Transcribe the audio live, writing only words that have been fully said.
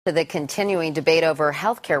To the continuing debate over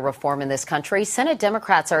health care reform in this country, Senate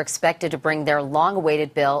Democrats are expected to bring their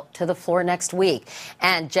long-awaited bill to the floor next week.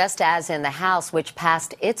 And just as in the House, which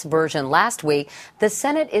passed its version last week, the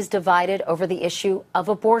Senate is divided over the issue of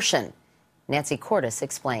abortion. Nancy Cordes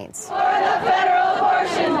explains.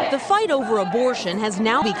 The fight over abortion has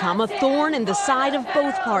now become a thorn in the side of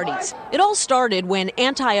both parties. It all started when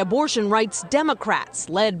anti-abortion rights Democrats,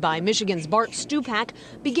 led by Michigan's Bart Stupak,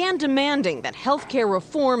 began demanding that health care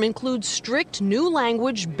reform include strict new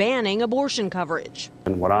language banning abortion coverage.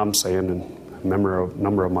 And what I'm saying, and a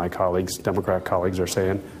number of my colleagues, Democrat colleagues, are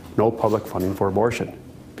saying, no public funding for abortion,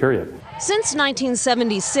 period. Since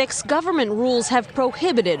 1976, government rules have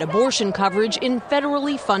prohibited abortion coverage in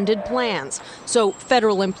federally funded plans. So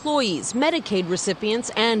federal employees, Medicaid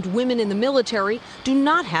recipients, and women in the military do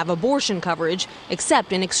not have abortion coverage,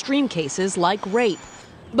 except in extreme cases like rape.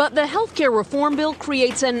 But the health care reform bill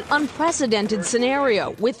creates an unprecedented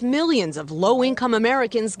scenario, with millions of low-income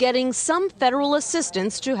Americans getting some federal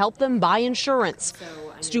assistance to help them buy insurance.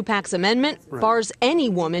 Stupak's amendment bars any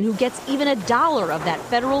woman who gets even $1 of that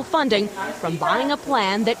federal funding from buying a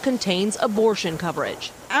plan that contains abortion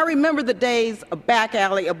coverage. I remember the days of back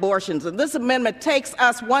alley abortions, and this amendment takes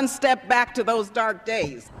us one step back to those dark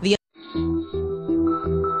days.